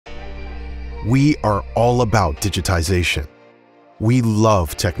We are all about digitization. We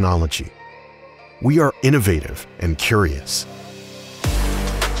love technology. We are innovative and curious.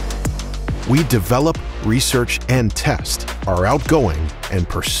 We develop, research, and test, are outgoing, and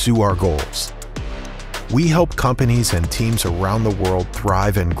pursue our goals. We help companies and teams around the world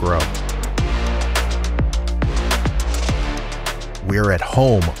thrive and grow. We're at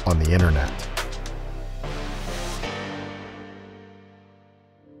home on the internet.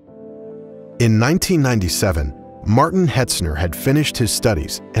 In 1997, Martin Hetzner had finished his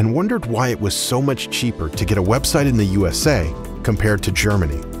studies and wondered why it was so much cheaper to get a website in the USA compared to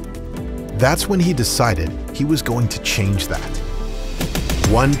Germany. That's when he decided he was going to change that.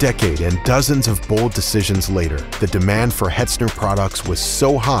 1 decade and dozens of bold decisions later, the demand for Hetzner products was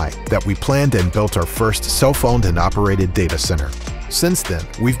so high that we planned and built our first self-owned and operated data center. Since then,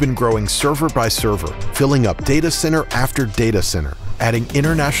 we've been growing server by server, filling up data center after data center, adding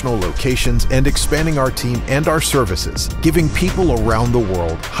international locations and expanding our team and our services, giving people around the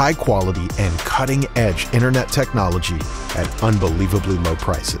world high-quality and cutting-edge internet technology at unbelievably low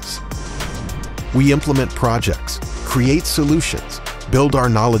prices. We implement projects, create solutions, build our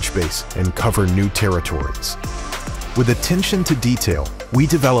knowledge base, and cover new territories. With attention to detail, we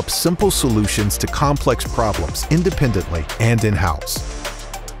develop simple solutions to complex problems independently and in-house.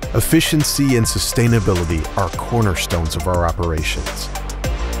 Efficiency and sustainability are cornerstones of our operations.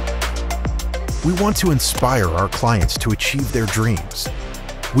 We want to inspire our clients to achieve their dreams.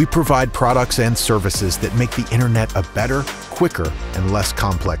 We provide products and services that make the internet a better, quicker, and less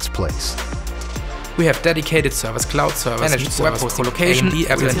complex place. We have dedicated servers, cloud servers, managed web hosting, location,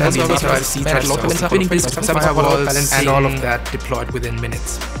 privacy, firewalls, and all of that deployed within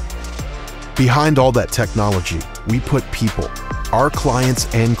minutes. Behind all that technology, we put people, our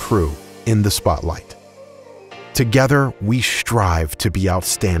clients and crew, in the spotlight. Together, we strive to be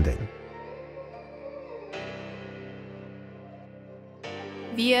outstanding.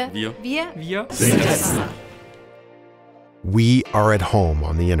 Wir We are at home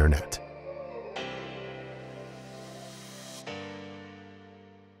on the internet.